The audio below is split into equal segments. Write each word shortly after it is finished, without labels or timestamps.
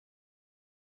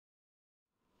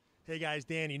Hey guys,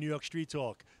 Danny, New York Street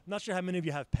Talk. I'm not sure how many of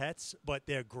you have pets, but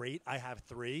they're great. I have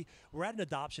three. We're at an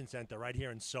adoption center right here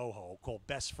in Soho called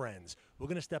Best Friends. We're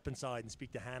going to step inside and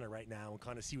speak to Hannah right now and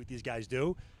kind of see what these guys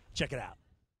do. Check it out.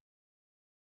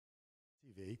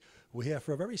 TV. We're here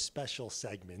for a very special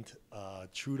segment,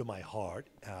 true to my heart.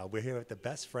 We're here at the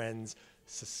Best Friends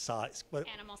Society.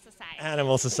 Animal Society.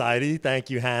 Animal Society.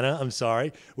 Thank you, Hannah. I'm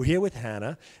sorry. We're here with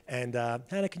Hannah. And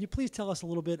Hannah, can you please tell us a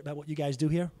little bit about what you guys do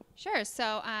here? Sure.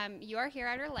 So you are here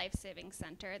at our Life Saving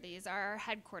Center. These are our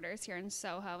headquarters here in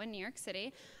Soho in New York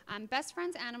City. Best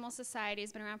Friends Animal Society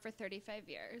has been around for 35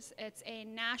 years. It's a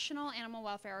national animal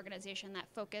welfare organization that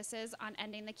focuses on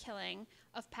ending the killing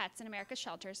of pets in America's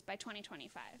shelters by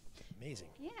 2025. Amazing.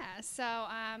 Yeah. So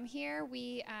here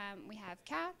we have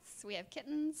cats, we have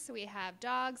kittens, we have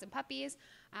dogs and puppies,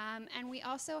 and we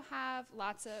also have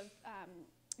lots of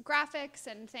graphics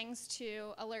and things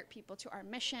to alert people to our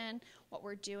mission, what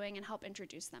we're doing, and help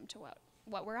introduce them to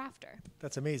what we're after.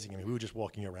 That's amazing. I mean, we were just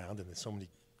walking around, and there's so many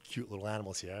cute little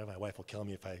animals here. My wife will kill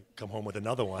me if I come home with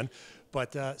another one.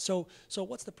 But so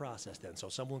what's the process then? So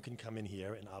someone can come in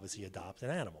here and obviously adopt an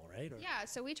animal, right? Or Yeah,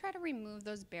 so we try to remove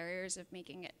those barriers of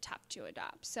making it tough to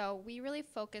adopt. So we really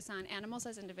focus on animals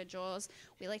as individuals.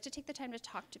 We like to take the time to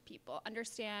talk to people,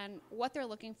 understand what they're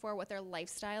looking for, what their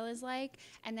lifestyle is like,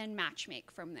 and then match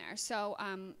make from there. So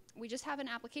we just have an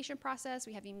application process.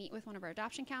 We have you meet with one of our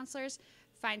adoption counselors,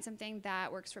 find something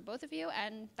that works for both of you,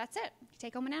 and that's it. You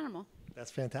take home an animal.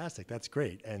 That's fantastic. That's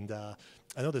great. And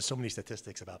I know there's so many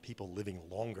statistics about people living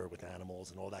longer with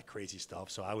animals and all that crazy stuff.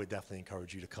 So I would definitely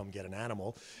encourage you to come get an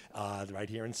animal right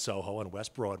here in Soho on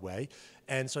West Broadway.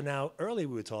 And so now earlier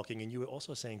we were talking, and you were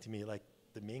also saying to me, like,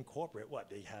 the main corporate, what,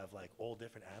 they have like all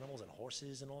different animals and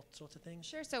horses and all sorts of things?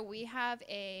 Sure. So we have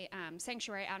a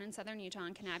sanctuary out in southern Utah,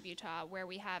 in Kanab, Utah, where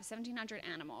we have 1,700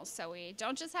 animals. So we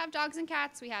don't just have dogs and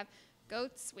cats. We have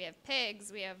goats, we have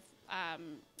pigs, we have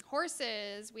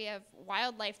horses, we have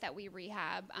wildlife that we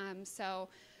rehab. So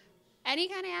any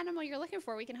kind of animal you're looking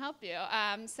for, we can help you.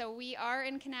 So we are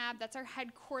in Kanab. That's our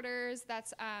headquarters.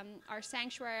 That's our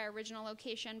sanctuary, our original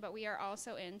location. But we are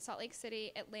also in Salt Lake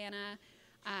City, Atlanta,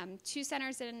 2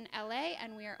 centers in LA,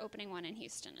 and we are opening one in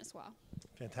Houston as well.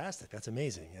 Fantastic. That's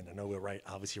amazing. And I know we're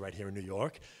obviously right here in New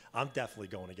York. I'm definitely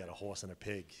going to get a horse and a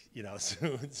pig,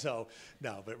 soon. So,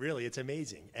 no, but really, it's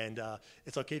amazing. And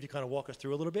it's okay if you kind of walk us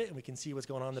through a little bit and we can see what's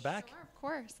going on in the back? Sure, of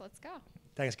course. Let's go.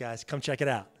 Thanks, guys. Come check it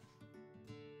out.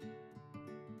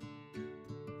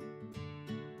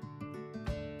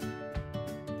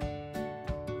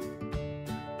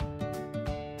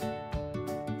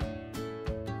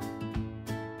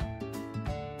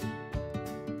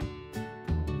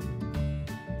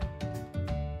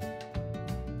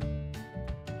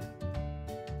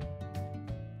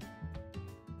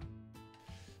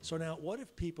 So now, what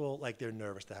if people, like, they're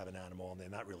nervous to have an animal and they're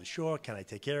not really sure, can I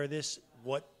take care of this?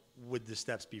 What would the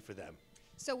steps be for them?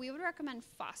 So we would recommend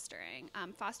fostering.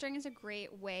 Fostering is a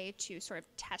great way to sort of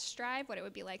test drive what it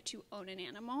would be like to own an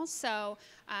animal. So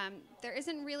there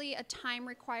isn't really a time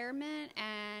requirement,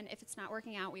 and if it's not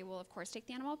working out, we will of course take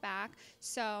the animal back.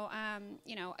 So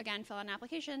again, fill out an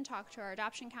application, talk to our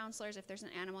adoption counselors if there's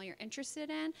an animal you're interested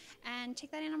in, and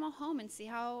take that animal home and see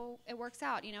how it works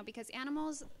out. Because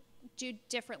animals do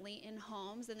differently in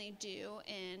homes than they do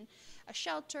in a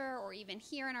shelter or even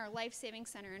here in our Life Saving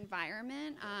Center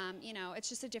environment. It's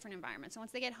just a different environment. So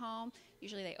once they get home,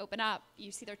 usually they open up,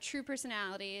 you see their true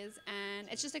personalities, and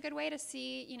it's just a good way to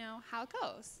see, how it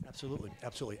goes. Absolutely,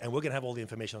 absolutely. And we're going to have all the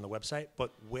information on the website,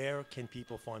 but where can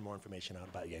people find more information out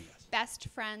about you guys?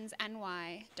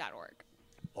 Bestfriendsny.org.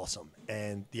 Awesome.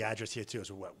 And the address here, too, is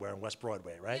we're on West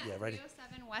Broadway, right? Yeah, right.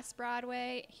 307 West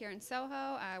Broadway here in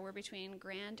Soho. We're between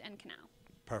Grand and Canal.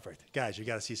 Perfect. Guys, you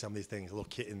got to see some of these things. Little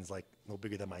kittens, like no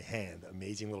bigger than my hand.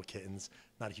 Amazing little kittens.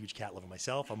 Not a huge cat lover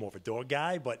myself. I'm more of a dog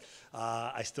guy, but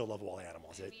I still love all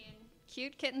animals.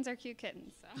 Cute kittens are cute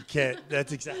kittens. So. You can't.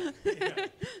 That's exactly. Yeah,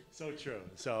 so true.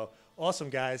 So awesome,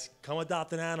 guys. Come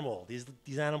adopt an animal. These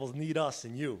animals need us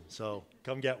and you. So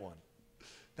come get one.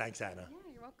 Thanks, Anna. Yeah,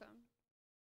 you're welcome.